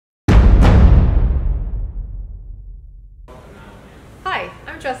Hi,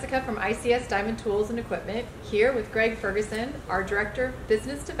 I'm Jessica from ICS Diamond Tools and Equipment, here with Greg Ferguson, our Director of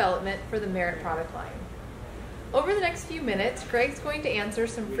Business Development for the Merit product line. Over the next few minutes, Greg's going to answer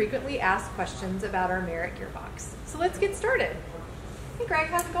some frequently asked questions about our Merit gearbox. So let's get started. Hey Greg,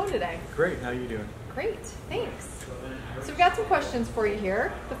 how's it going today? Great, how are you doing? Great, thanks. So we've got some questions for you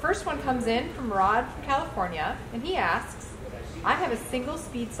here. The first one comes in from Rod from California, and he asks, I have a single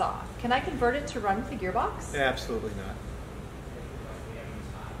speed saw. Can I convert it to run with the gearbox? Absolutely not.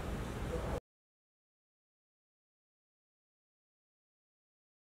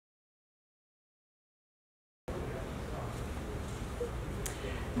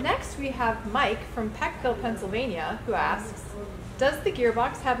 Next, we have Mike from Peckville, Pennsylvania, who asks, does the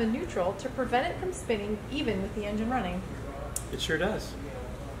gearbox have a neutral to prevent it from spinning even with the engine running? It sure does.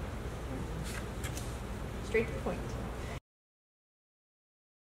 Straight to the point.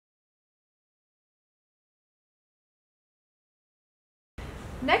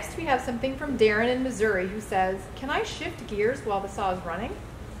 Next, we have something from Darren in Missouri who says, can I shift gears while the saw is running?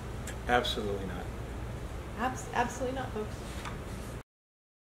 Absolutely not. Absolutely not, folks.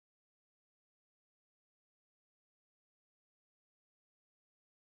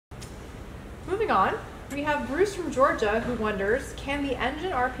 Moving on, we have Bruce from Georgia who wonders, can the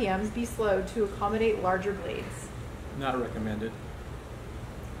engine RPMs be slowed to accommodate larger blades? Not recommended.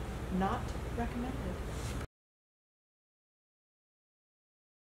 Not recommended.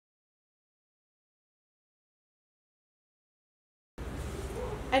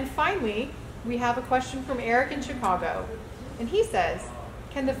 And finally, we have a question from Eric in Chicago, and he says,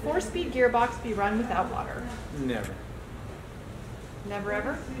 can the 4-speed gearbox be run without water? Never. Never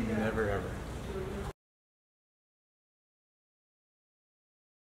ever? Never ever.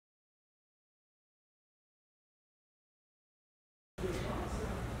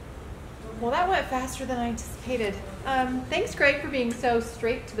 Well, that went faster than I anticipated. Thanks, Greg, for being so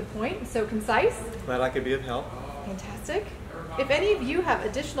straight to the point and so concise. Glad I could be of help. Fantastic. If any of you have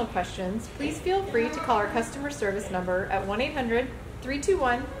additional questions, please feel free to call our customer service number at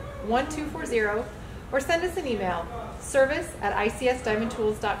 1-800-321-1240 or send us an email,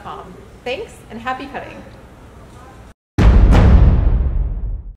 service@icsdiamondtools.com. Thanks and happy cutting.